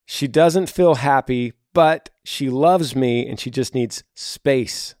She doesn't feel happy, but she loves me and she just needs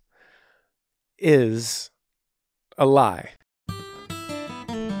space is a lie.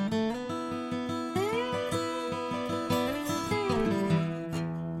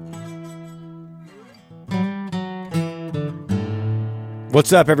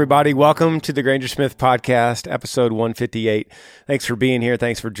 What's up, everybody? Welcome to the Granger Smith Podcast, episode 158. Thanks for being here.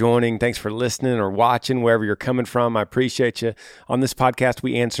 Thanks for joining. Thanks for listening or watching, wherever you're coming from. I appreciate you. On this podcast,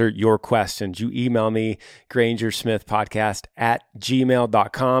 we answer your questions. You email me,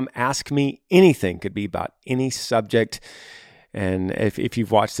 grangersmithpodcast@gmail.com. Ask me anything. Could be about any subject. And if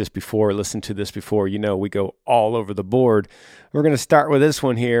you've watched this before, listened to this before, you know we go all over the board. We're going to start with this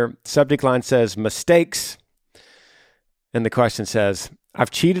one here. Subject line says, mistakes. And the question says, I've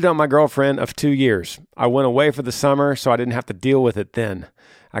cheated on my girlfriend of 2 years. I went away for the summer, so I didn't have to deal with it then.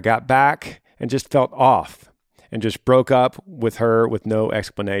 I got back and just felt off and just broke up with her with no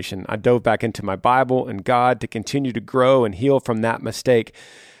explanation. I dove back into my Bible and God to continue to grow and heal from that mistake.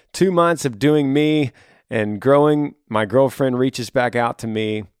 2 months of doing me and growing, my girlfriend reaches back out to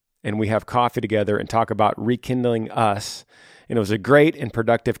me and we have coffee together and talk about rekindling us. And it was a great and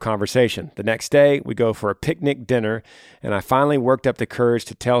productive conversation. The next day, we go for a picnic dinner, and I finally worked up the courage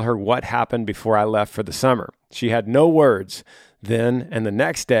to tell her what happened before I left for the summer. She had no words then, and the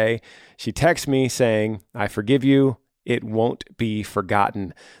next day, she texts me saying, I forgive you. It won't be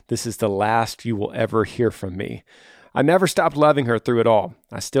forgotten. This is the last you will ever hear from me. I never stopped loving her through it all.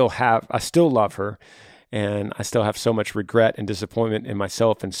 I still love her, and I still have so much regret and disappointment in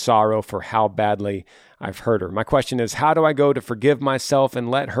myself and sorrow for how badly I've hurt her. My question is, how do I go to forgive myself and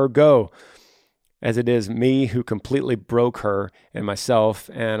let her go? As it is me who completely broke her and myself,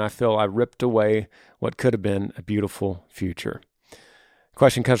 and I feel I ripped away what could have been a beautiful future.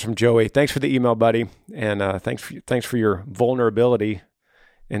 Question comes from Joey. Thanks for the email, buddy, and thanks for your vulnerability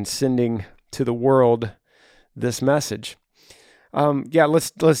in sending to the world this message.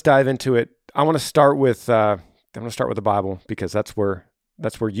 Let's dive into it. I want to start with the Bible because that's where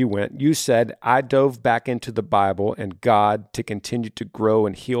you went. You said, I dove back into the Bible and God to continue to grow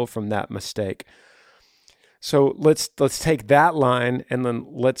and heal from that mistake. So let's take that line and then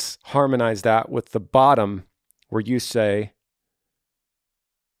let's harmonize that with the bottom where you say,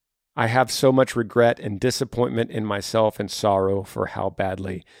 I have so much regret and disappointment in myself and sorrow for how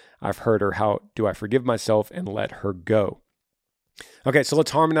badly I've hurt her. How do I forgive myself and let her go? Okay, so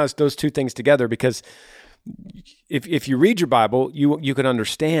let's harmonize those two things together because if you read your Bible, you can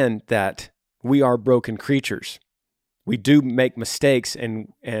understand that we are broken creatures. We do make mistakes,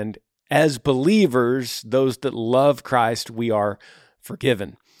 and as believers, those that love Christ, we are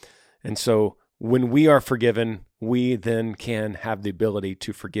forgiven. And so when we are forgiven, we then can have the ability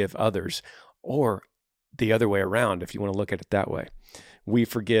to forgive others, or the other way around, if you want to look at it that way. We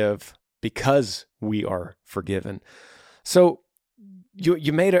forgive because we are forgiven. So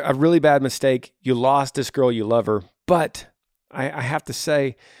you made a really bad mistake. You lost this girl. You love her. But I have to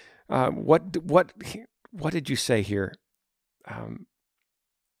say, what did you say here? How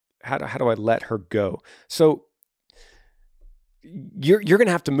do I let her go? So you're going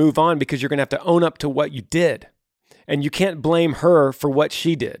to have to move on because you're going to have to own up to what you did. And you can't blame her for what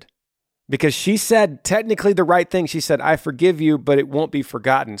she did. Because she said technically the right thing. She said, I forgive you, but it won't be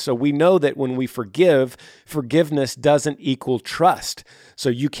forgotten. So we know that when we forgive, forgiveness doesn't equal trust. So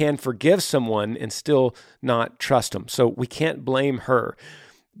you can forgive someone and still not trust them. So we can't blame her.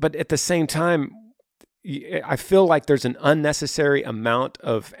 But at the same time, I feel like there's an unnecessary amount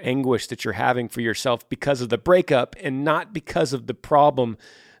of anguish that you're having for yourself because of the breakup and not because of the problem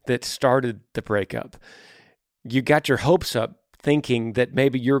that started the breakup. You got your hopes up thinking that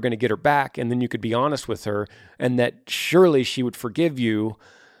maybe you're going to get her back and then you could be honest with her and that surely she would forgive you.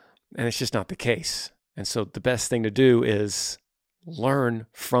 And it's just not the case. And so the best thing to do is learn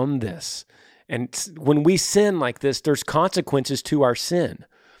from this. And when we sin like this, there's consequences to our sin.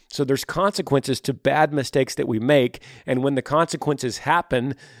 So there's consequences to bad mistakes that we make. And when the consequences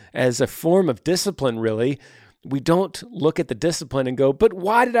happen as a form of discipline, really, we don't look at the discipline and go, but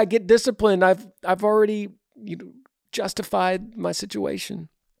why did I get disciplined? I've already, justified my situation.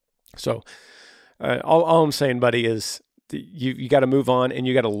 So all I'm saying, buddy, is you got to move on and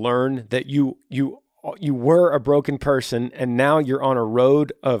you got to learn that you were a broken person and now you're on a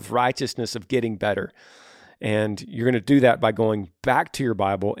road of righteousness, of getting better. And you're going to do that by going back to your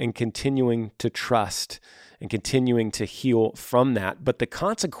Bible and continuing to trust and continuing to heal from that. But the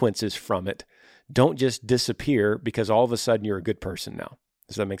consequences from it don't just disappear because all of a sudden you're a good person now.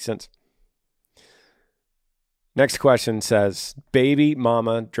 Does that make sense? Next question says, baby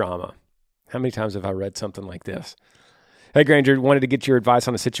mama drama. How many times have I read something like this? Hey, Granger, wanted to get your advice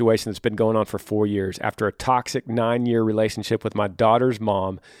on a situation that's been going on for 4 years. After a toxic 9-year relationship with my daughter's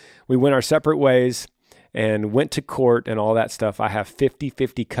mom, we went our separate ways and went to court and all that stuff. I have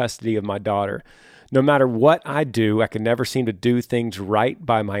 50-50 custody of my daughter. No matter what I do, I can never seem to do things right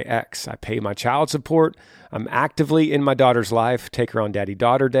by my ex. I pay my child support. I'm actively in my daughter's life, take her on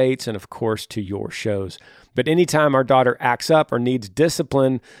daddy-daughter dates, and of course to your shows. But anytime our daughter acts up or needs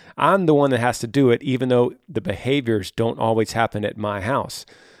discipline, I'm the one that has to do it, even though the behaviors don't always happen at my house.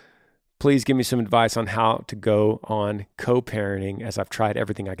 Please give me some advice on how to go on co-parenting, as I've tried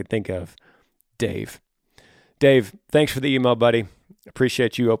everything I could think of. Dave. Dave, thanks for the email, buddy.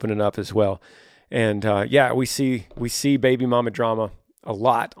 Appreciate you opening up as well. And we see baby mama drama a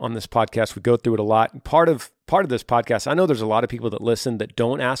lot on this podcast. We go through it a lot. And part of this podcast, I know there's a lot of people that listen that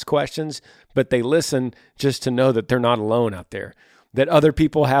don't ask questions, but they listen just to know that they're not alone out there, that other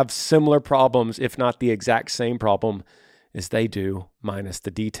people have similar problems, if not the exact same problem as they do, minus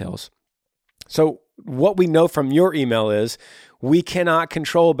the details. So what we know from your email is we cannot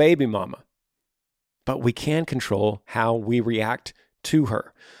control baby mama, but we can control how we react to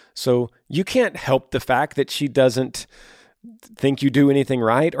her. So you can't help the fact that she doesn't think you do anything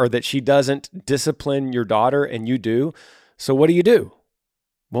right, or that she doesn't discipline your daughter and you do. So what do?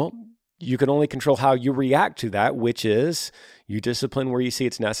 Well, you can only control how you react to that, which is you discipline where you see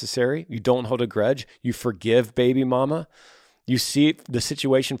it's necessary. You don't hold a grudge. You forgive baby mama. You see the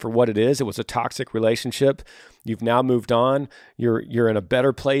situation for what it is. It was a toxic relationship. You've now moved on. You're in a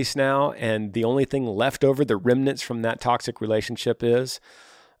better place now. And the only thing left over, the remnants from that toxic relationship is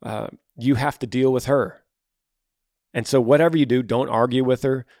you have to deal with her. And so whatever you do, don't argue with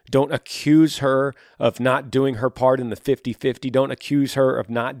her. Don't accuse her of not doing her part in the 50-50. Don't accuse her of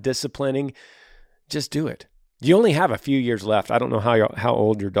not disciplining. Just do it. You only have a few years left. I don't know how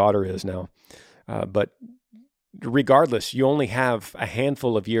old your daughter is now, but regardless, you only have a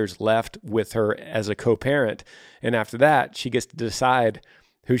handful of years left with her as a co-parent. And after that, she gets to decide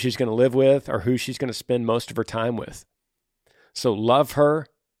who she's going to live with or who she's going to spend most of her time with. So love her.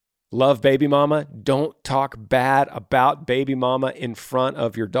 Love baby mama. Don't talk bad about baby mama in front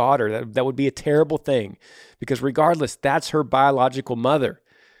of your daughter. That would be a terrible thing, because regardless, that's her biological mother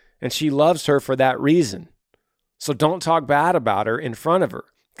and she loves her for that reason. So don't talk bad about her in front of her,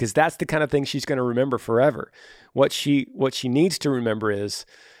 because that's the kind of thing she's going to remember forever. What she needs to remember is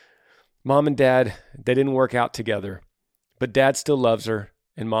mom and dad, they didn't work out together, but dad still loves her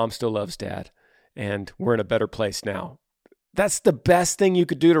and mom still loves dad, and we're in a better place now. That's the best thing you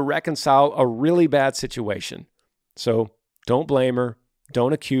could do to reconcile a really bad situation. So don't blame her.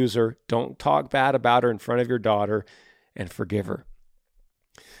 Don't accuse her. Don't talk bad about her in front of your daughter, and forgive her.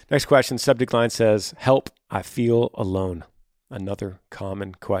 Next question, subject line says, "Help, I feel alone." Another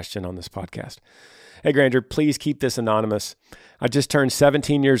common question on this podcast. Hey, Granger, please keep this anonymous. I just turned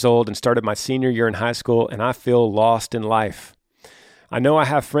 17 years old and started my senior year in high school, and I feel lost in life. I know I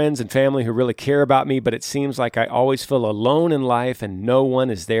have friends and family who really care about me, but it seems like I always feel alone in life and no one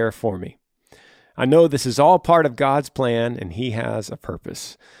is there for me. I know this is all part of God's plan and He has a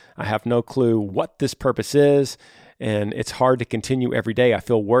purpose. I have no clue what this purpose is, and it's hard to continue every day. I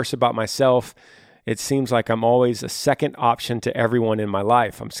feel worse about myself. It seems like I'm always a second option to everyone in my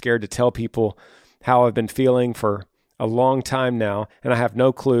life. I'm scared to tell people how I've been feeling for a long time now, and I have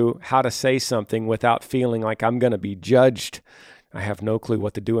no clue how to say something without feeling like I'm going to be judged. I have no clue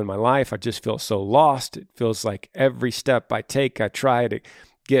what to do in my life. I just feel so lost. It feels like every step I take, I try to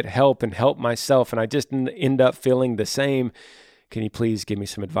get help and help myself, and I just end up feeling the same. Can you please give me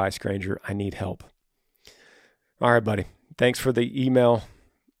some advice, Granger? I need help. All right, buddy. Thanks for the email.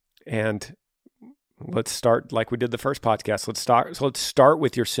 And let's start like we did the first podcast. Let's start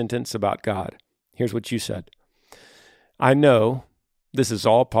with your sentence about God. Here's what you said. I know this is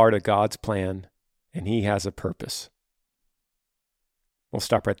all part of God's plan, and He has a purpose. We'll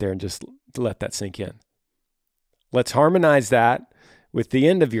stop right there and just let that sink in. Let's harmonize that with the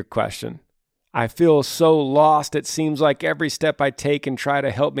end of your question. I feel so lost. It seems like every step I take and try to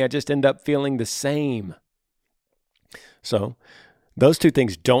help me, I just end up feeling the same. So those two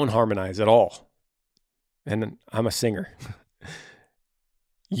things don't harmonize at all. And I'm a singer.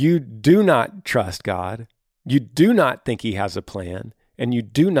 You do not trust God. You do not think He has a plan, and you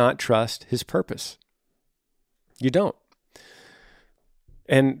do not trust His purpose. You don't.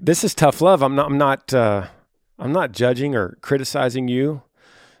 And this is tough love. I'm not judging or criticizing you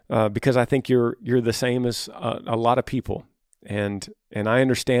because I think you're the same as a lot of people, and I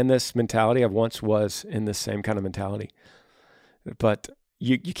understand this mentality. I once was in this same kind of mentality, but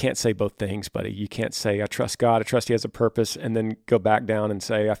you can't say both things, buddy. You can't say, I trust God, I trust he has a purpose, and then go back down and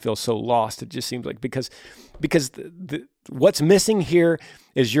say, I feel so lost. It just seems like, because what's missing here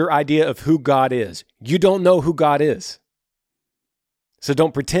is your idea of who God is. You don't know who God is. So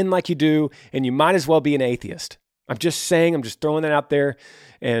don't pretend like you do, and you might as well be an atheist. I'm just throwing that out there,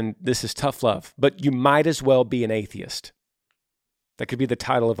 and this is tough love, but you might as well be an atheist. That could be the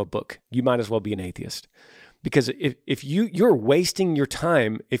title of a book. You might as well be an atheist. Because if you're wasting your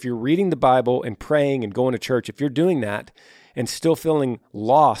time, if you're reading the Bible and praying and going to church, if you're doing that and still feeling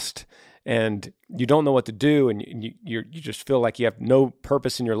lost and you don't know what to do and you just feel like you have no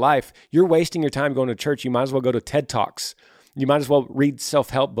purpose in your life, you're wasting your time going to church. You might as well go to TED Talks. You might as well read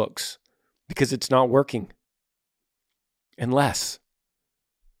self-help books because it's not working. Unless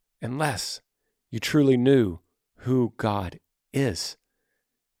you truly knew who God is,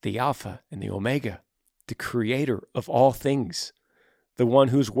 the Alpha and the Omega, the creator of all things, the one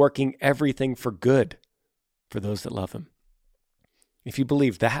who's working everything for good for those that love him. If you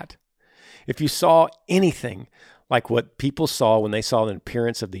believe that, if you saw anything like what people saw when they saw an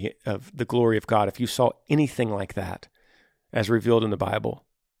appearance of the glory of God, if you saw anything like that as revealed in the Bible,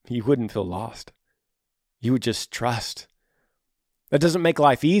 you wouldn't feel lost. You would just trust. That doesn't make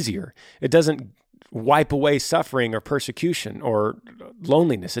life easier. It doesn't wipe away suffering or persecution or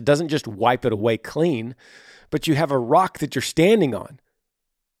loneliness. It doesn't just wipe it away clean, but you have a rock that you're standing on.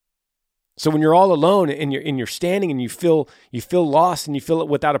 So when you're all alone and you're standing and you feel lost and you feel it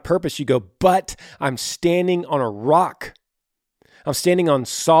without a purpose, you go, but I'm standing on a rock. I'm standing on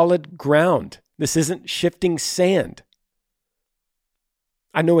solid ground. This isn't shifting sand.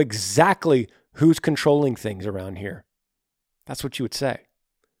 I know exactly who's controlling things around here. That's what you would say.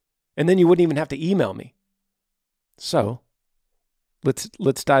 And then you wouldn't even have to email me. So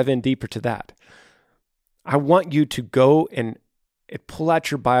let's dive in deeper to that. I want you to go and pull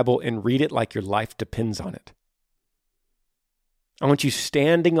out your Bible and read it like your life depends on it. I want you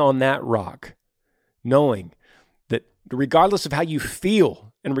standing on that rock, knowing that regardless of how you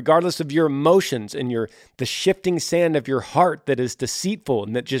feel and regardless of your emotions and the shifting sand of your heart that is deceitful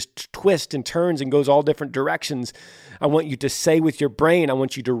and that just twists and turns and goes all different directions, I want you to say with your brain, I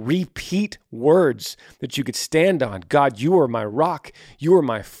want you to repeat words that you could stand on. God, you are my rock. You are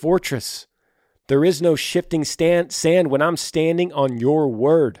my fortress. There is no shifting sand when I'm standing on your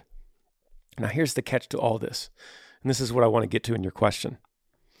word. Now, here's the catch to all this. And this is what I want to get to in your question.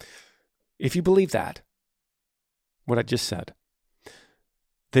 If you believe that, what I just said,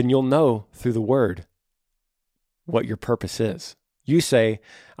 then you'll know through the word what your purpose is. You say,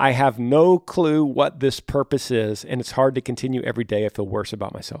 I have no clue what this purpose is, and it's hard to continue every day. I feel worse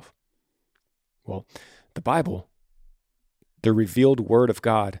about myself. Well, the Bible, the revealed word of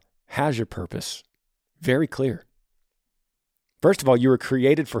God, has your purpose very clear. First of all, you were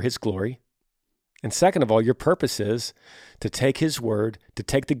created for his glory. And second of all, your purpose is to take his word, to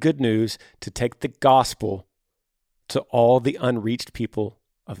take the good news, to take the gospel to all the unreached people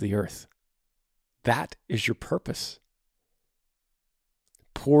of the earth. That is your purpose.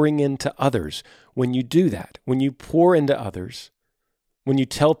 Pouring into others. When you do that, when you pour into others, when you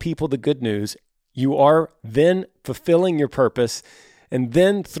tell people the good news, you are then fulfilling your purpose. And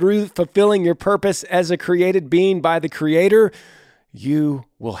then through fulfilling your purpose as a created being by the Creator, you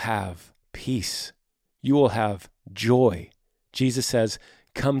will have peace. You will have joy. Jesus says,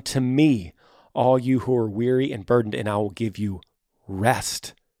 come to me, all you who are weary and burdened, and I will give you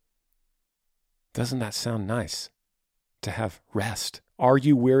rest. Doesn't that sound nice to have rest? Are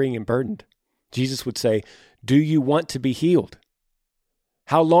you weary and burdened? Jesus would say, do you want to be healed?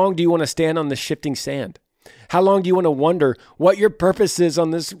 How long do you want to stand on the shifting sand? How long do you want to wonder what your purpose is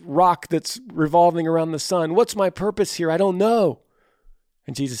on this rock that's revolving around the sun? What's my purpose here? I don't know.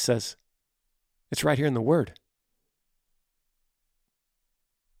 And Jesus says, it's right here in the Word.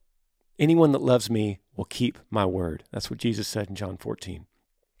 Anyone that loves me will keep my word. That's what Jesus said in John 14.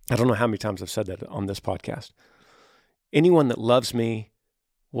 I don't know how many times I've said that on this podcast. Anyone that loves me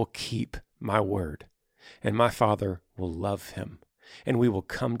will keep my word, and my Father will love him, and we will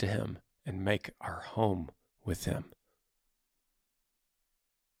come to him and make our home with him,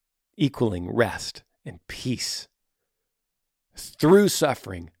 equaling rest and peace through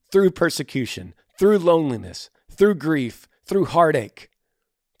suffering, through persecution, through loneliness, through grief, through heartache.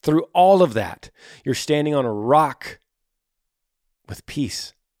 Through all of that, you're standing on a rock with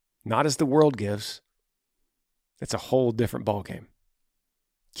peace, not as the world gives. It's a whole different ballgame.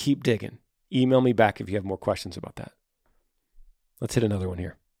 Keep digging. Email me back if you have more questions about that. Let's hit another one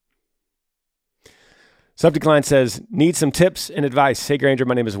here. Subject line says, need some tips and advice. Hey, Granger,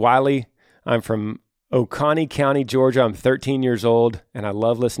 my name is Wiley. I'm from Oconee County, Georgia. I'm 13 years old, and I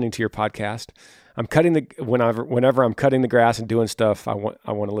love listening to your podcast. Whenever I'm cutting the grass and doing stuff, I want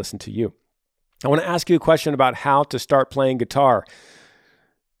to listen to you. I want to ask you a question about how to start playing guitar.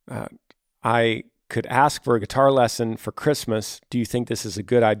 I could ask for a guitar lesson for Christmas. Do you think this is a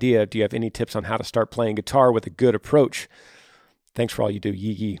good idea? Do you have any tips on how to start playing guitar with a good approach? Thanks for all you do,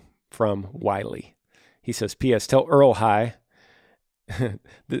 Yee from Wiley. He says, P.S. Tell Earl hi.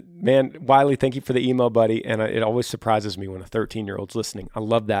 Man, Wiley, thank you for the email, buddy. And it always surprises me when a 13-year-old's listening. I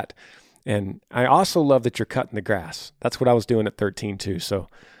love that. And I also love that you're cutting the grass. That's what I was doing at 13 too. So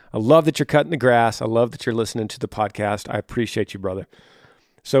I love that you're cutting the grass. I love that you're listening to the podcast. I appreciate you, brother.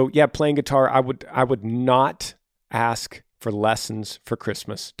 So yeah, playing guitar, I would not ask for lessons for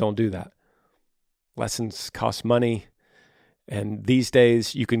Christmas. Don't do that. Lessons cost money. And these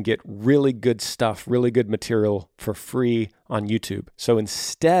days you can get really good stuff, really good material for free on YouTube. So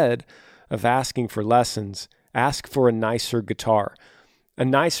instead of asking for lessons, ask for a nicer guitar. A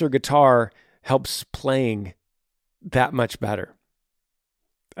nicer guitar helps playing that much better.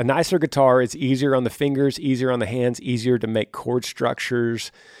 A nicer guitar is easier on the fingers, easier on the hands, easier to make chord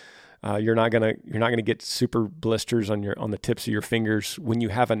structures. You're not gonna get super blisters on the tips of your fingers when you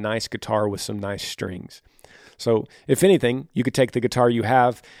have a nice guitar with some nice strings. So if anything, you could take the guitar you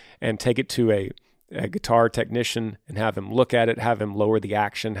have and take it to a guitar technician and have him look at it, have him lower the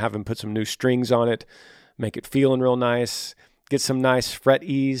action, have him put some new strings on it, make it feeling real nice, get some nice fret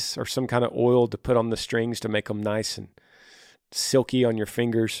ease or some kind of oil to put on the strings to make them nice and silky on your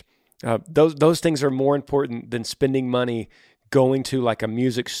fingers. Those things are more important than spending money going to like a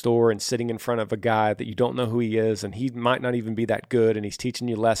music store and sitting in front of a guy that you don't know who he is, and he might not even be that good, and he's teaching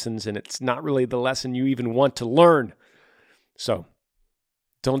you lessons, and it's not really the lesson you even want to learn. So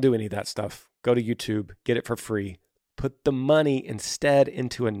don't do any of that stuff. Go to YouTube, get it for free. Put the money instead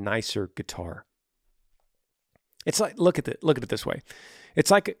into a nicer guitar. It's like, look at it this way. It's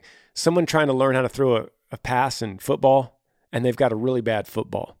like someone trying to learn how to throw a pass in football, and they've got a really bad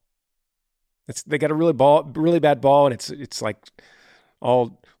football. They got a really bad ball, and it's like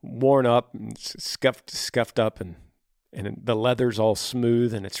all worn up and scuffed up, and the leather's all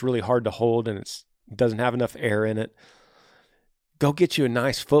smooth, and it's really hard to hold, and it doesn't have enough air in it. Go get you a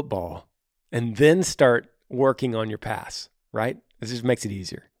nice football, and then start working on your pass. Right? This just makes it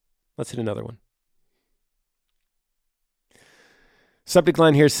easier. Let's hit another one. Subject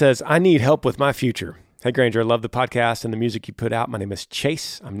line here says, I need help with my future. Hey, Granger, I love the podcast and the music you put out. My name is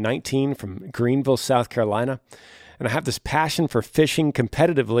Chase. I'm 19 from Greenville, South Carolina, and I have this passion for fishing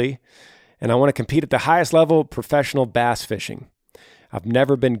competitively, and I want to compete at the highest level, professional bass fishing. I've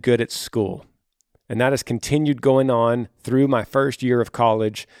never been good at school, and that has continued going on through my first year of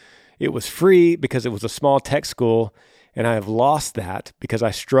college. It was free because it was a small tech school, and I have lost that because I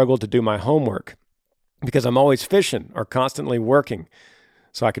struggled to do my homework because I'm always fishing or constantly working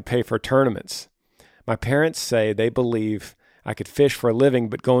so I could pay for tournaments. My parents say they believe I could fish for a living,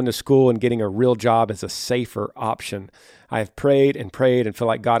 but going to school and getting a real job is a safer option. I have prayed and feel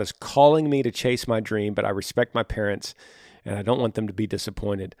like God is calling me to chase my dream, but I respect my parents and I don't want them to be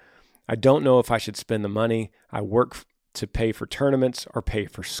disappointed. I don't know if I should spend the money I work to pay for tournaments or pay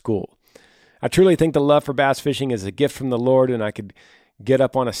for school. I truly think the love for bass fishing is a gift from the Lord, and I could get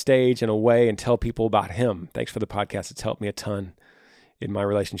up on a stage in a way and tell people about Him. Thanks for the podcast. It's helped me a ton in my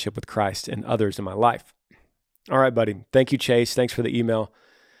relationship with Christ and others in my life. All right, buddy. Thank you, Chase. Thanks for the email.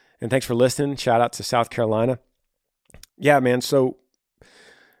 And thanks for listening. Shout out to South Carolina. Yeah, man. So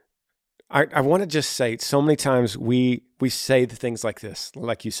I want to just say, so many times we say the things like this,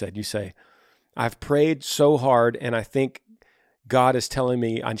 like you said. You say, I've prayed so hard and I think God is telling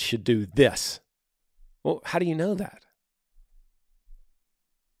me I should do this. Well, how do you know that?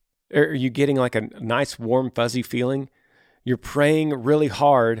 Are you getting like a nice, warm, fuzzy feeling? You're praying really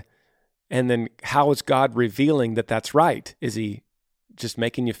hard, and then how is God revealing that that's right? Is He just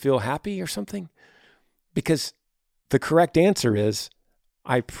making you feel happy or something? Because the correct answer is,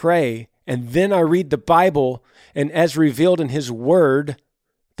 I pray, and then I read the Bible, and as revealed in His Word,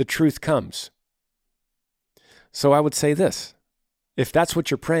 the truth comes. So I would say this. If that's what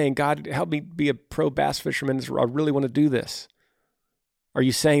you're praying, God, help me be a pro bass fisherman. I really want to do this. Are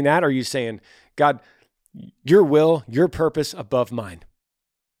you saying that? Or are you saying, God, your will, your purpose above mine?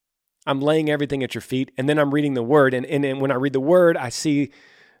 I'm laying everything at your feet, and then I'm reading the Word. And when I read the Word, I see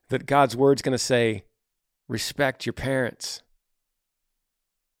that God's Word's going to say, respect your parents.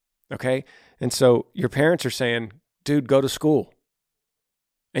 Okay? And so your parents are saying, dude, go to school.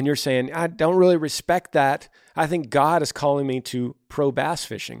 And you're saying, I don't really respect that. I think God is calling me to pro bass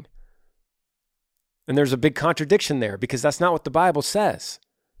fishing. And there's a big contradiction there because that's not what the Bible says.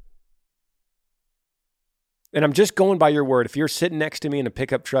 And I'm just going by your word. If you're sitting next to me in a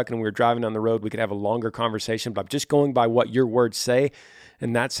pickup truck and we were driving down the road, we could have a longer conversation, but I'm just going by what your words say,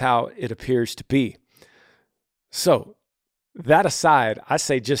 and that's how it appears to be. So that aside, I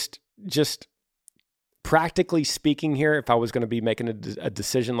say just practically speaking here, if I was going to be making a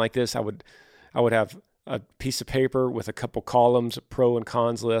decision like this, I would have a piece of paper with a couple columns, a pro and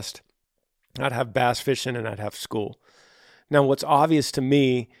cons list. I'd have bass fishing and I'd have school. Now, what's obvious to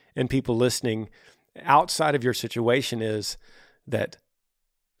me and people listening outside of your situation is that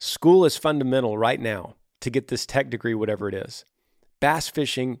school is fundamental right now to get this tech degree, whatever it is. Bass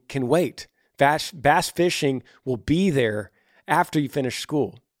fishing can wait. Bass fishing will be there after you finish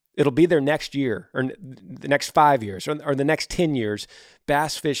school. It'll be there next year or the next 5 years or the next 10 years.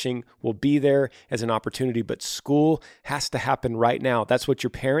 Bass fishing will be there as an opportunity, but school has to happen right now. That's what your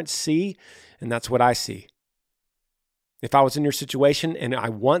parents see, and that's what I see. If I was in your situation, and I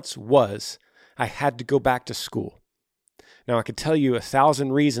once was, I had to go back to school. Now, I could tell you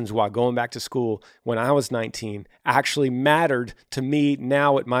 1,000 reasons why going back to school when I was 19 actually mattered to me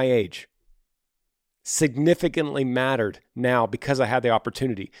now at my age. Significantly mattered now because I had the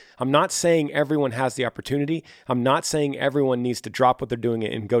opportunity. I'm not saying everyone has the opportunity. I'm not saying everyone needs to drop what they're doing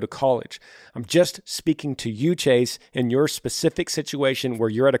and go to college. I'm just speaking to you, Chase, in your specific situation where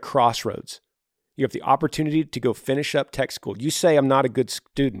you're at a crossroads. You have the opportunity to go finish up tech school. You say, I'm not a good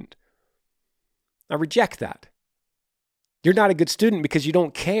student. I reject that. You're not a good student because you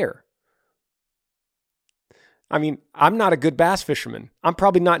don't care. I mean, I'm not a good bass fisherman. I'm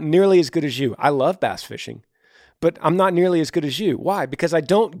probably not nearly as good as you. I love bass fishing, but I'm not nearly as good as you. Why? Because I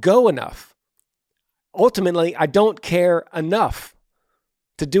don't go enough. Ultimately, I don't care enough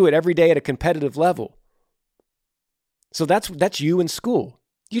to do it every day at a competitive level. So that's you in school.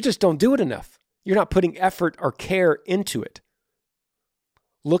 You just don't do it enough. You're not putting effort or care into it.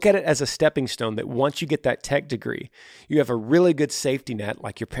 Look at it as a stepping stone that once you get that tech degree, you have a really good safety net,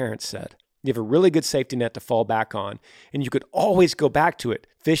 like your parents said. You have a really good safety net to fall back on, and you could always go back to it.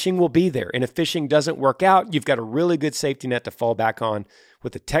 Fishing will be there, and if fishing doesn't work out, you've got a really good safety net to fall back on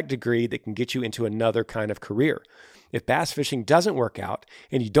with a tech degree that can get you into another kind of career. If bass fishing doesn't work out,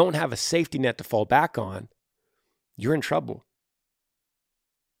 and you don't have a safety net to fall back on, you're in trouble.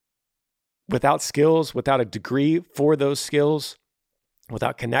 Without skills, without a degree for those skills,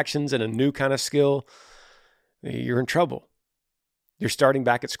 without connections and a new kind of skill, you're in trouble. You're starting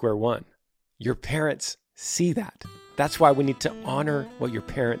back at square one. Your parents see that. That's why we need to honor what your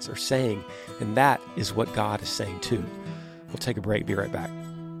parents are saying. And that is what God is saying too. We'll take a break, be right back.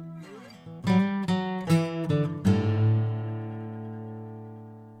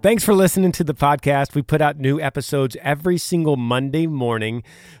 Thanks for listening to the podcast. We put out new episodes every single Monday morning,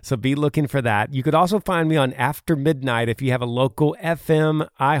 so be looking for that. You could also find me on After Midnight if you have a local FM,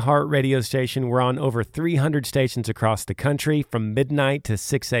 iHeart radio station. We're on over 300 stations across the country from midnight to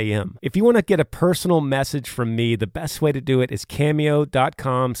 6 a.m. If you want to get a personal message from me, the best way to do it is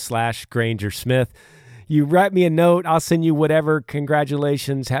cameo.com/Granger Smith. You write me a note, I'll send you whatever.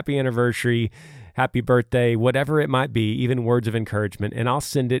 Congratulations, happy anniversary, happy birthday, whatever it might be, even words of encouragement, and I'll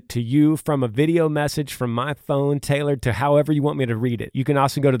send it to you from a video message from my phone, tailored to however you want me to read it. You can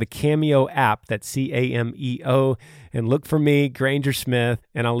also go to the Cameo app, that's Cameo, and look for me, Granger Smith,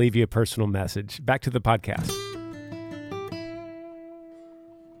 and I'll leave you a personal message. Back to the podcast.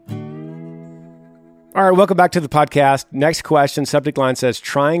 All right, welcome back to the podcast. Next question, subject line says,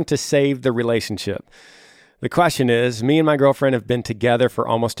 trying to save the relationship. The question is, me and my girlfriend have been together for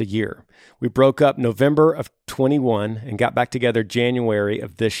almost a year. We broke up November of 21 and got back together January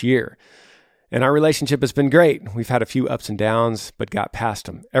of this year. And our relationship has been great. We've had a few ups and downs, but got past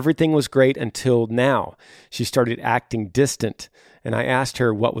them. Everything was great until now. She started acting distant, and I asked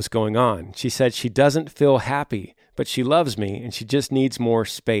her what was going on. She said she doesn't feel happy, but she loves me, and she just needs more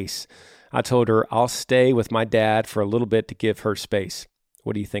space. I told her I'll stay with my dad for a little bit to give her space.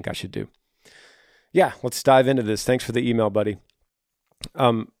 What do you think I should do? Yeah, let's dive into this. Thanks for the email, buddy.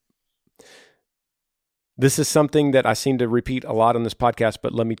 This is something that I seem to repeat a lot on this podcast,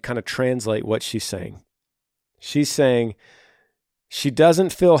 but let me kind of translate what she's saying. She's saying she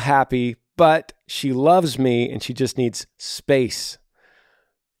doesn't feel happy, but she loves me and she just needs space,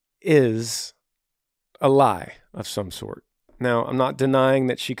 is a lie of some sort. Now, I'm not denying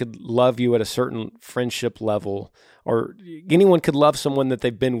that she could love you at a certain friendship level, or anyone could love someone that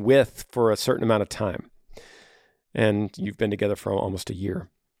they've been with for a certain amount of time. And you've been together for almost a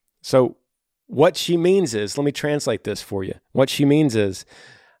year. So what she means is, let me translate this for you. What she means is,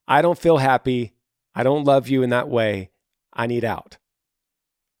 I don't feel happy. I don't love you in that way. I need out.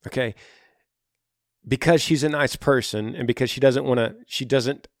 Okay? Because she's a nice person and because she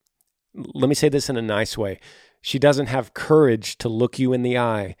doesn't let me say this in a nice way. She doesn't have courage to look you in the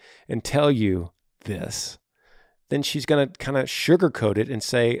eye and tell you this, then she's going to kind of sugarcoat it and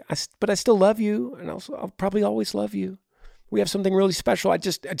say, but I still love you, and I'll probably always love you. We have something really special.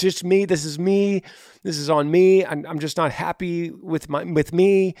 Just me. This is me. This is on me. I'm just not happy with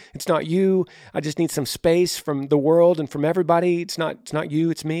me. It's not you. I just need some space from the world and from everybody. It's not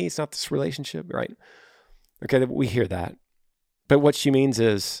you. It's me. It's not this relationship, right? Okay, we hear that. But what she means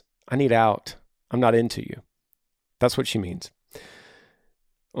is, I need out. I'm not into you. That's what she means.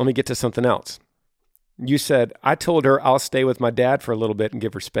 Let me get to something else. You said, I told her I'll stay with my dad for a little bit and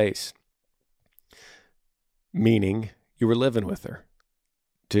give her space. Meaning, you were living with her.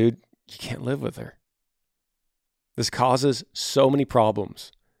 Dude, you can't live with her. This causes so many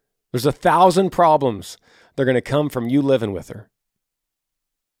problems. There's 1,000 problems that are going to come from you living with her.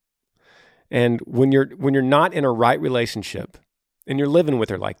 And when you're not in a right relationship and you're living with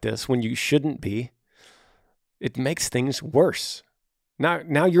her like this, when you shouldn't be, it makes things worse.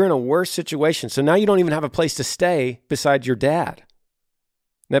 Now you're in a worse situation. So now you don't even have a place to stay besides your dad.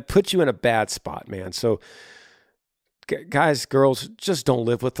 That puts you in a bad spot, man. So guys, girls, just don't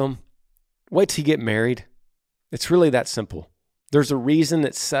live with them. Wait till you get married. It's really that simple. There's a reason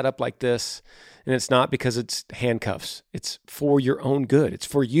it's set up like this, and it's not because it's handcuffs. It's for your own good. It's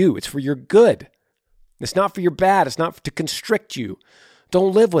for you. It's for your good. It's not for your bad. It's not to constrict you.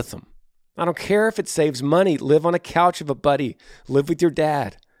 Don't live with them. I don't care if it saves money. Live on a couch of a buddy. Live with your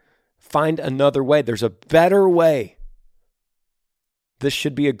dad. Find another way. There's a better way. This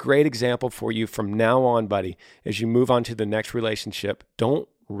should be a great example for you from now on, buddy, as you move on to the next relationship. Don't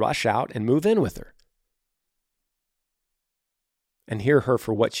rush out and move in with her. And hear her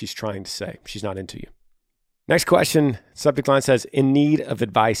for what she's trying to say. She's not into you. Next question, subject line says, in need of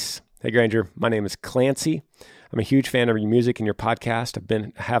advice. Hey, Granger, my name is Clancy. I'm a huge fan of your music and your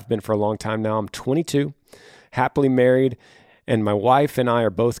podcast. Have been for a long time now. I'm 22, happily married, and my wife and I are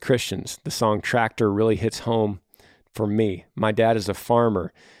both Christians. The song Tractor really hits home for me. My dad is a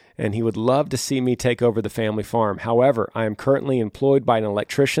farmer, and he would love to see me take over the family farm. However, I am currently employed by an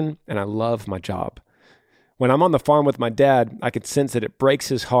electrician, and I love my job. When I'm on the farm with my dad, I can sense that it breaks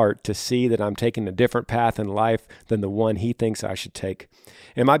his heart to see that I'm taking a different path in life than the one he thinks I should take.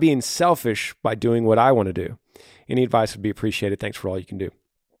 Am I being selfish by doing what I want to do? Any advice would be appreciated. Thanks for all you can do.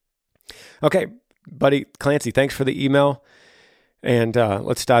 Okay, buddy Clancy, thanks for the email. And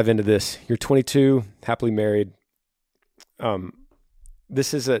let's dive into this. You're 22, happily married.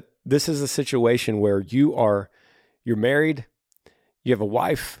 This is a situation where you're married, you have a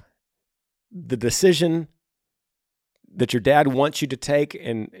wife. The decision that your dad wants you to take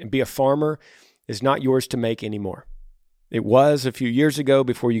and be a farmer is not yours to make anymore. It was a few years ago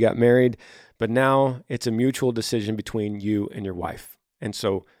before you got married, but now it's a mutual decision between you and your wife. And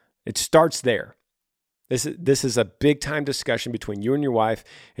so it starts there. This is a big time discussion between you and your wife,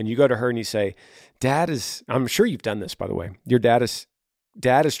 and you go to her and you say, I'm sure you've done this, by the way. Your dad is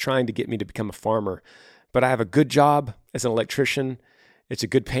trying to get me to become a farmer, but I have a good job as an electrician. It's a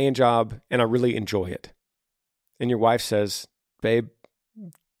good paying job, and I really enjoy it. And your wife says, babe,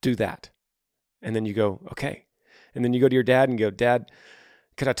 do that. And then you go, okay. And then you go to your dad and go, Dad,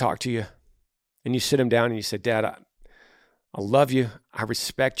 could I talk to you? And you sit him down and you say, Dad, I love you. I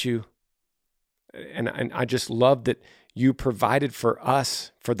respect you. And I just love that you provided for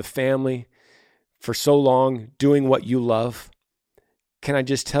us, for the family, for so long, doing what you love. Can I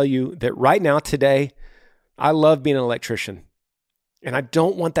just tell you that right now, today, I love being an electrician. And I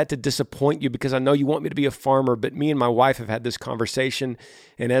don't want that to disappoint you because I know you want me to be a farmer, but me and my wife have had this conversation.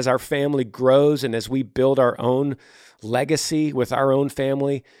 And as our family grows and as we build our own legacy with our own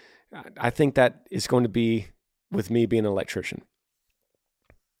family, I think that is going to be with me being an electrician.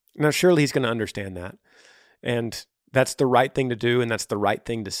 Now, surely he's going to understand that. And that's the right thing to do, and that's the right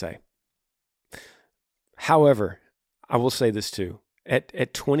thing to say. However, I will say this too.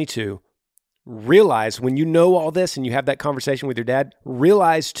 At 22, realize when you know all this and you have that conversation with your dad,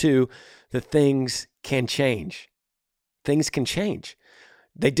 realize too that things can change. Things can change.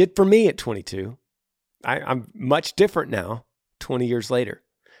 They did for me at 22. I'm much different now, 20 years later,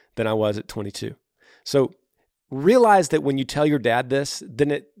 than I was at 22. So realize that when you tell your dad this,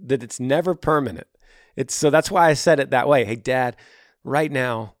 that it's never permanent. So that's why I said it that way. Hey, Dad, right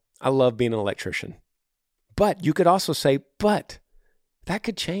now, I love being an electrician. But you could also say, but that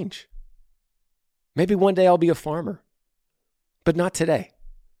could change. Maybe one day I'll be a farmer, but not today.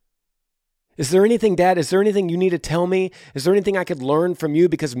 Is there anything, Dad, is there anything you need to tell me? Is there anything I could learn from you?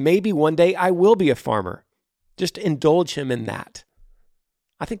 Because maybe one day I will be a farmer. Just indulge him in that.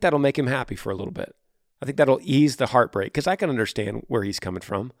 I think that'll make him happy for a little bit. I think that'll ease the heartbreak because I can understand where he's coming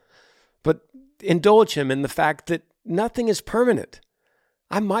from. but indulge him in the fact that nothing is permanent.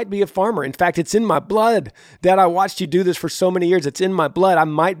 I might be a farmer. In fact, it's in my blood. Dad, I watched you do this for so many years. It's in my blood. I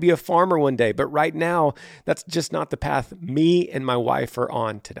might be a farmer one day, but right now, that's just not the path me and my wife are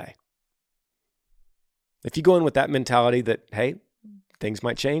on today. If you go in with that mentality that, hey, things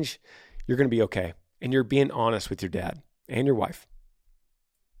might change, you're going to be okay. And you're being honest with your dad and your wife.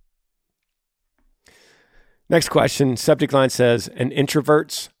 Next question, subject line says, an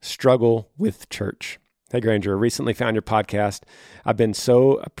introvert's struggle with church. Hey, Granger, I recently found your podcast. I've been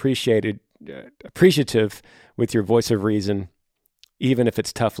so appreciative with your voice of reason, even if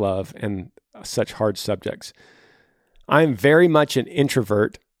it's tough love and such hard subjects. I'm very much an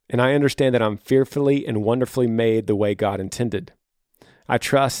introvert, and I understand that I'm fearfully and wonderfully made the way God intended. I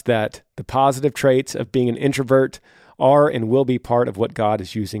trust that the positive traits of being an introvert are and will be part of what God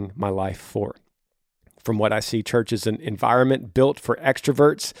is using my life for. From what I see, church is an environment built for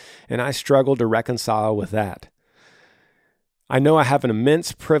extroverts, and I struggle to reconcile with that. I know I have an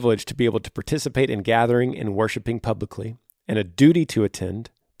immense privilege to be able to participate in gathering and worshiping publicly, and a duty to attend,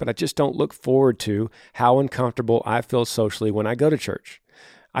 but I just don't look forward to how uncomfortable I feel socially when I go to church.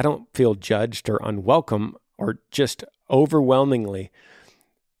 I don't feel judged or unwelcome or just overwhelmingly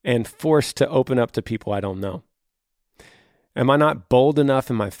and forced to open up to people I don't know. Am I not bold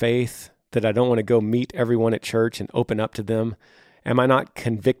enough in my faith that I don't want to go meet everyone at church and open up to them? Am I not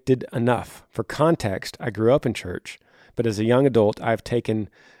convicted enough? For context, I grew up in church, but as a young adult, I've taken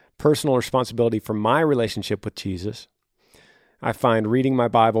personal responsibility for my relationship with Jesus. I find reading my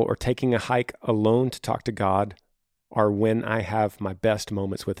Bible or taking a hike alone to talk to God are when I have my best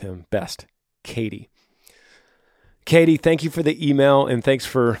moments with him. Best, Katie. Katie, thank you for the email and thanks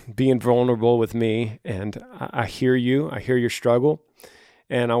for being vulnerable with me. And I hear you. I hear your struggle.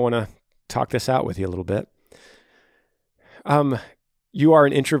 And I want to talk this out with you a little bit. You are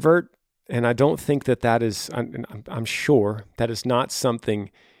an introvert, and I don't think that is, I'm sure that is not something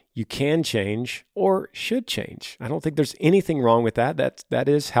you can change or should change. I don't think there's anything wrong with that. That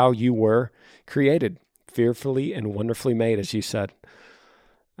is how you were created, fearfully and wonderfully made, as you said,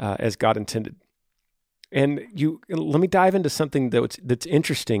 as God intended. And let me dive into something that's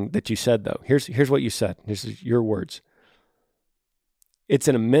interesting that you said, though. Here's what you said. Here's your words. It's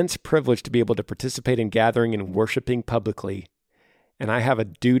an immense privilege to be able to participate in gathering and worshiping publicly, and I have a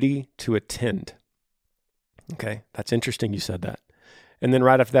duty to attend. Okay, that's interesting you said that. And then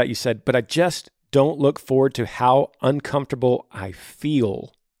right after that you said, but I just don't look forward to how uncomfortable I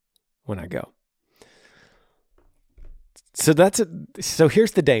feel when I go. So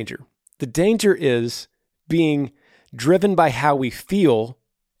here's the danger. The danger is being driven by how we feel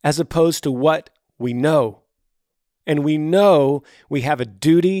as opposed to what we know. And we know we have a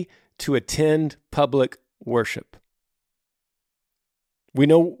duty to attend public worship. We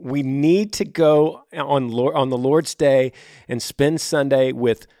know we need to go on the Lord's Day and spend Sunday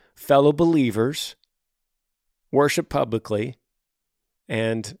with fellow believers, worship publicly,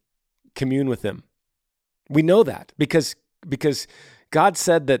 and commune with them. We know that because God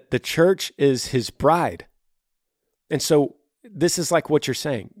said that the church is his bride. And so this is like what you're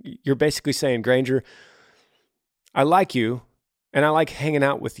saying. You're basically saying, Granger, I like you, and I like hanging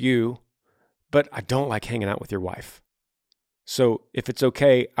out with you, but I don't like hanging out with your wife. So if it's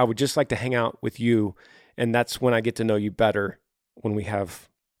okay, I would just like to hang out with you, and that's when I get to know you better, when we have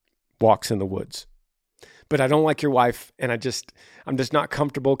walks in the woods. But I don't like your wife, and I'm just not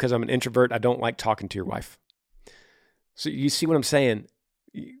comfortable because I'm an introvert. I don't like talking to your wife. So you see what I'm saying?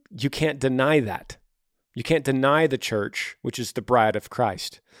 You can't deny that. You can't deny the church, which is the bride of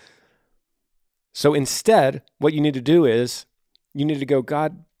Christ. So instead, what you need to do is you need to go,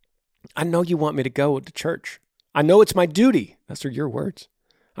 God, I know you want me to go to church. I know it's my duty. Those are your words.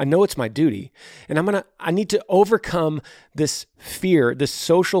 I know it's my duty. And I need to overcome this fear, this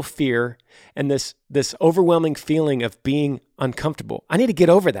social fear, and this overwhelming feeling of being uncomfortable. I need to get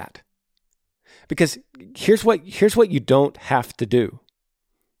over that. Because here's what you don't have to do.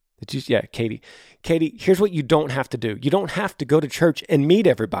 Katie, here's what you don't have to do. You don't have to go to church and meet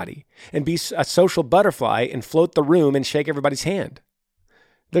everybody and be a social butterfly and float the room and shake everybody's hand.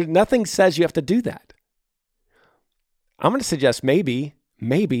 Nothing says you have to do that. I'm going to suggest maybe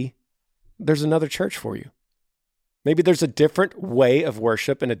there's another church for you. Maybe there's a different way of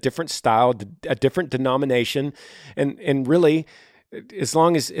worship and a different style, a different denomination, and really, as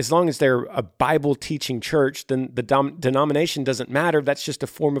long as they're a Bible teaching church, then the denomination doesn't matter. That's just a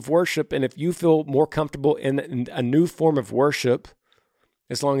form of worship. And if you feel more comfortable in a new form of worship,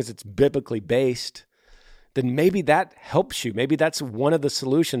 as long as it's biblically based, then maybe that helps you. Maybe that's one of the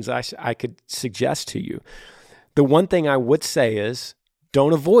solutions I could suggest to you. The one thing I would say is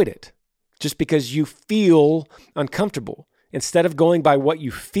don't avoid it. just because you feel uncomfortable. Instead of going by what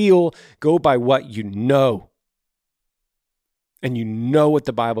you feel, go by what you know. And you know what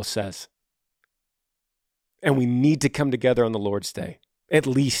the Bible says. And we need to come together on the Lord's Day, at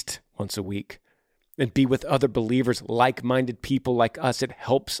least once a week, and be with other believers, like-minded people like us. It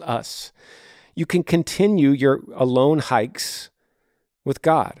helps us. You can continue your alone hikes with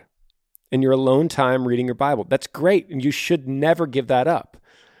God and your alone time reading your Bible. That's great, and you should never give that up.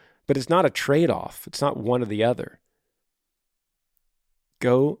 But it's not a trade-off. It's not one or the other.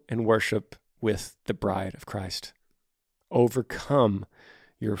 Go and worship with the bride of Christ. Overcome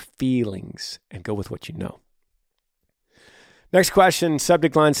your feelings and go with what you know. Next question,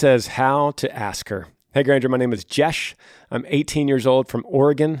 subject line says, how to ask her. Hey, Granger, my name is Jesh. I'm 18 years old from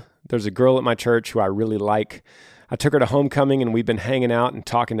Oregon. There's a girl at my church who I really like. I took her to homecoming and we've been hanging out and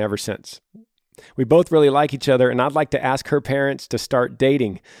talking ever since. We both really like each other and I'd like to ask her parents to start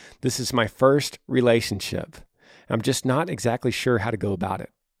dating. This is my first relationship. I'm just not exactly sure how to go about it.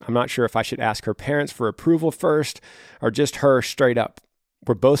 I'm not sure if I should ask her parents for approval first or just her straight up.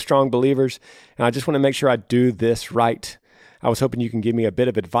 We're both strong believers, and I just want to make sure I do this right. I was hoping you can give me a bit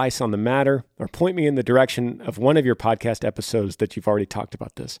of advice on the matter or point me in the direction of one of your podcast episodes that you've already talked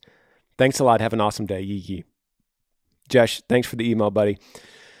about this. Thanks a lot. Have an awesome day. Yee yee. Jesh, thanks for the email, buddy.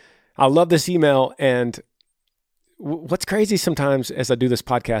 I love this email, and what's crazy sometimes as I do this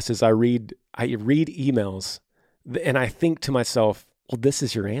podcast is I read emails, and I think to myself, well, this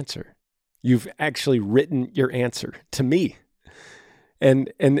is your answer. You've actually written your answer to me.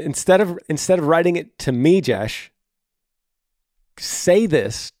 And instead of writing it to me, Jesh, say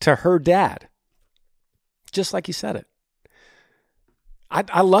this to her dad, just like you said it.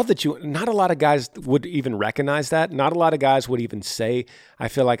 I love that not a lot of guys would even recognize that. Not a lot of guys would even say, I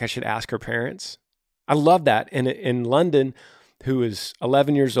feel like I should ask her parents. I love that. And in London, who is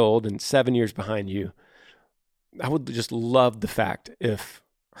 11 years old and 7 years behind you, I would just love the fact if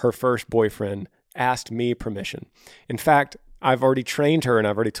her first boyfriend asked me permission. In fact, I've already trained her and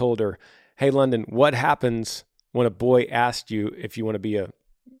I've already told her, hey, London, what happens when a boy asks you if you want to be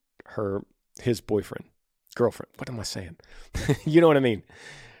his boyfriend, girlfriend? What am I saying? You know what I mean?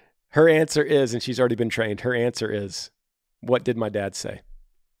 Her answer is, and she's already been trained, her answer is, what did my dad say?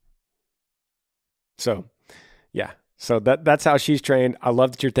 So, yeah. So that's how she's trained. I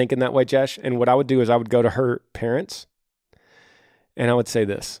love that you're thinking that way, Jesh. And what I would do is I would go to her parents and I would say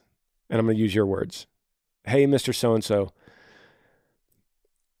this, and I'm going to use your words. Hey, Mr. So-and-so,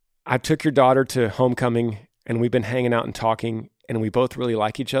 I took your daughter to homecoming and we've been hanging out and talking and we both really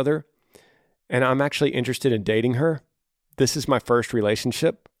like each other. And I'm actually interested in dating her. This is my first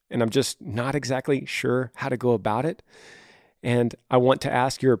relationship and I'm just not exactly sure how to go about it. And I want to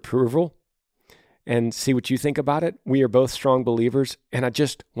ask your approval and see what you think about it. We are both strong believers, and I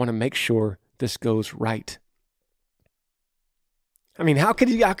just want to make sure this goes right. I mean, how could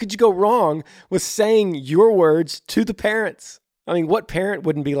you go wrong with saying your words to the parents? I mean, what parent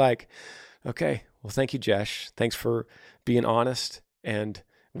wouldn't be like, okay, well, thank you, Jesh. Thanks for being honest, and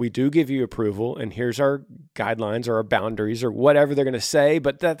we do give you approval, and here's our guidelines or our boundaries or whatever they're going to say,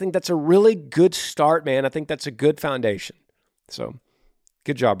 but I think that's a really good start, man. I think that's a good foundation. So,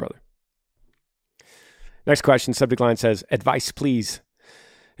 good job, brother. Next question, subject line says, advice, please.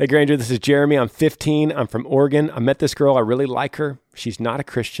 Hey, Granger, this is Jeremy. I'm 15. I'm from Oregon. I met this girl. I really like her. She's not a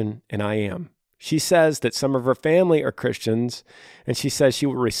Christian, and I am. She says that some of her family are Christians, and she says she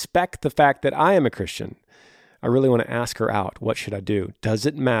will respect the fact that I am a Christian. I really want to ask her out. What should I do? Does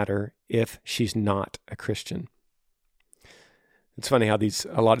it matter if she's not a Christian? It's funny how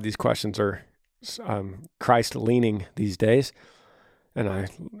a lot of these questions are Christ-leaning these days, and I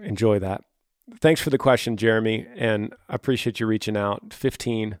enjoy that. Thanks for the question, Jeremy, and I appreciate you reaching out.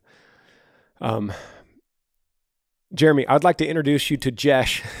 15. Jeremy, I'd like to introduce you to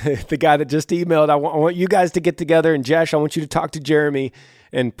Jesh, the guy that just emailed. I want you guys to get together, and Jesh, I want you to talk to Jeremy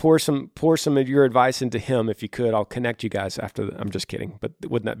and pour some of your advice into him if you could. I'll connect you guys after. I'm just kidding, but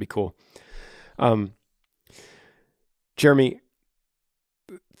wouldn't that be cool? Jeremy,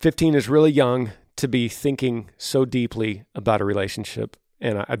 15 is really young to be thinking so deeply about a relationship.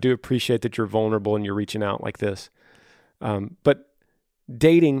 And I do appreciate that you're vulnerable and you're reaching out like this. But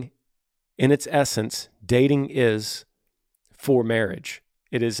dating, in its essence, dating is for marriage.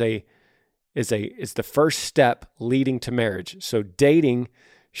 It is the first step leading to marriage. So dating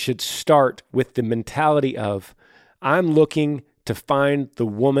should start with the mentality of, I'm looking to find the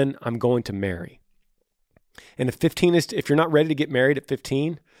woman I'm going to marry. And if you're not ready to get married at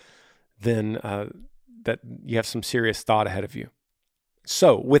 15, then that you have some serious thought ahead of you.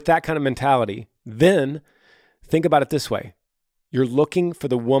 So with that kind of mentality, then think about it this way. You're looking for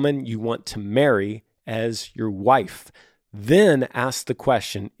the woman you want to marry as your wife. Then ask the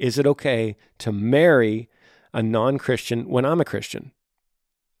question, is it okay to marry a non-Christian when I'm a Christian?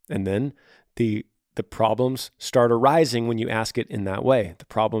 And then the problems start arising when you ask it in that way. The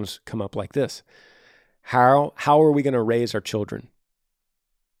problems come up like this. How are we going to raise our children?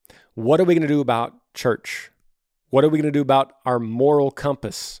 What are we going to do about church? What are we going to do about our moral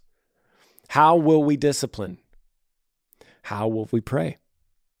compass? How will we discipline? How will we pray?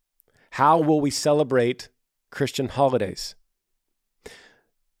 How will we celebrate Christian holidays?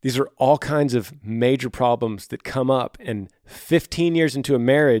 These are all kinds of major problems that come up, and 15 years into a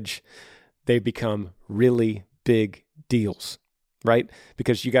marriage, they become really big deals, right?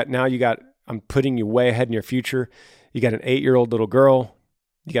 Because I'm putting you way ahead in your future. You got an 8-year-old little girl,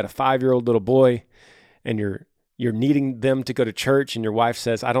 you got a 5-year-old little boy, and you're needing them to go to church, and your wife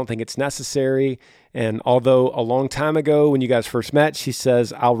says, I don't think it's necessary. And although a long time ago when you guys first met, she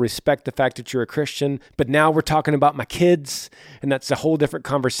says, I'll respect the fact that you're a Christian, but now we're talking about my kids, and that's a whole different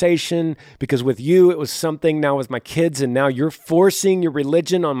conversation, because with you, it was something, now with my kids, and now you're forcing your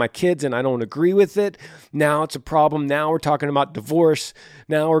religion on my kids, and I don't agree with it. Now it's a problem. Now we're talking about divorce.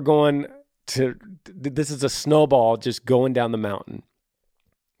 Now we're going to, this is a snowball just going down the mountain.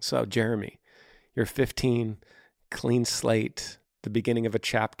 So Jeremy, you're 15, clean slate, the beginning of a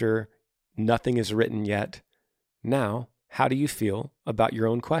chapter, nothing is written yet. Now, how do you feel about your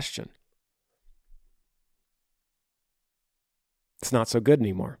own question? It's not so good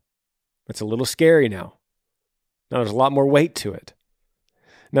anymore. It's a little scary now. Now there's a lot more weight to it.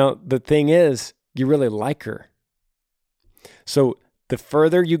 Now, the thing is, you really like her. So the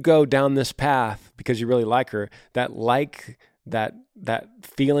further you go down this path, because you really like her, that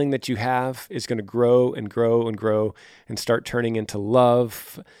feeling that you have is going to grow and grow and grow and start turning into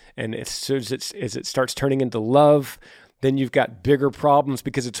love. And as soon as it starts turning into love, then you've got bigger problems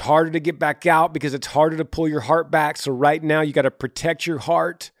because it's harder to get back out, because it's harder to pull your heart back. So right now you got to protect your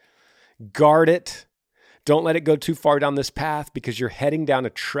heart, guard it. Don't let it go too far down this path, because you're heading down a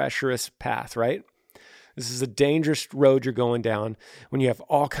treacherous path, right? This is a dangerous road you're going down when you have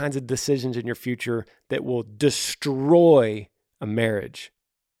all kinds of decisions in your future that will destroy a marriage.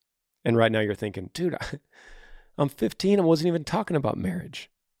 And right now you're thinking, dude, I'm 15. I wasn't even talking about marriage.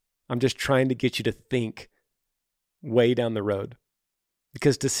 I'm just trying to get you to think way down the road,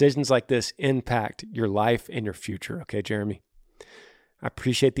 because decisions like this impact your life and your future. Okay, Jeremy, I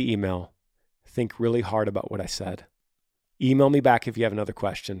appreciate the email. Think really hard about what I said. Email me back if you have another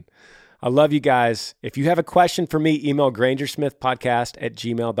question. I love you guys. If you have a question for me, email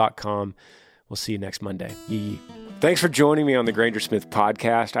grangersmithpodcast@gmail.com. We'll see you next Monday. Yee. Thanks for joining me on the Granger Smith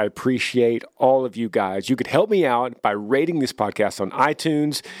Podcast. I appreciate all of you guys. You could help me out by rating this podcast on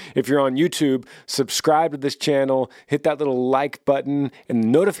iTunes. If you're on YouTube, subscribe to this channel, hit that little like button and the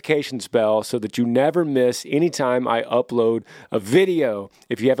notifications bell so that you never miss any time I upload a video.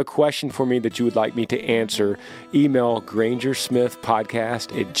 If you have a question for me that you would like me to answer, email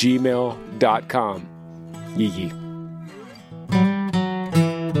grangersmithpodcast@gmail.com. Yee.